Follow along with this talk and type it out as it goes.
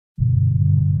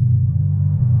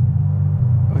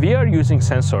We are using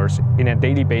sensors in a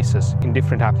daily basis in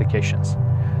different applications.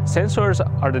 Sensors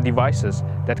are the devices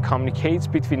that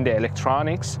communicate between the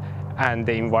electronics and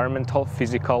the environmental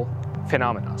physical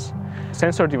phenomena.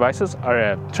 Sensor devices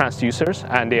are transducers,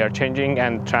 and they are changing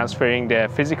and transferring the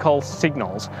physical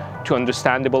signals to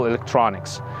understandable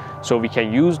electronics. So we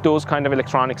can use those kind of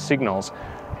electronic signals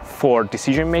for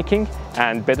decision making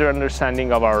and better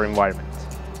understanding of our environment.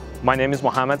 My name is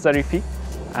Mohammad Zarifi,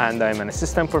 and I'm an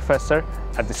assistant professor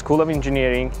at the School of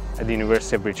Engineering at the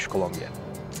University of British Columbia.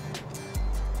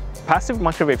 Passive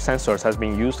microwave sensors has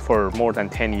been used for more than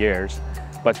 10 years,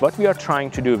 but what we are trying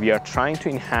to do, we are trying to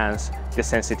enhance the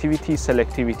sensitivity,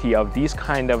 selectivity of these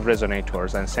kind of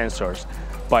resonators and sensors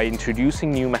by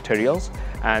introducing new materials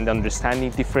and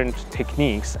understanding different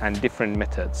techniques and different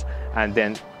methods, and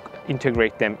then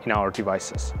integrate them in our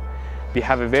devices. We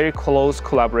have a very close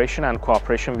collaboration and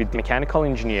cooperation with mechanical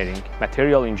engineering,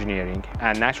 material engineering,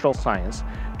 and natural science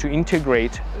to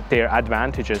integrate their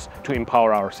advantages to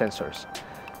empower our sensors.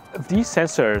 These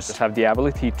sensors have the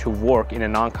ability to work in a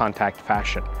non-contact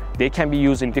fashion. They can be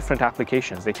used in different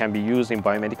applications. They can be used in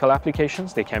biomedical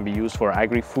applications. They can be used for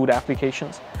agri-food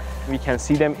applications. We can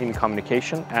see them in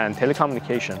communication and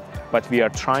telecommunication, but we are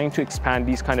trying to expand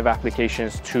these kind of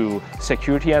applications to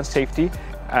security and safety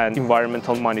and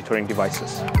environmental monitoring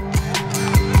devices.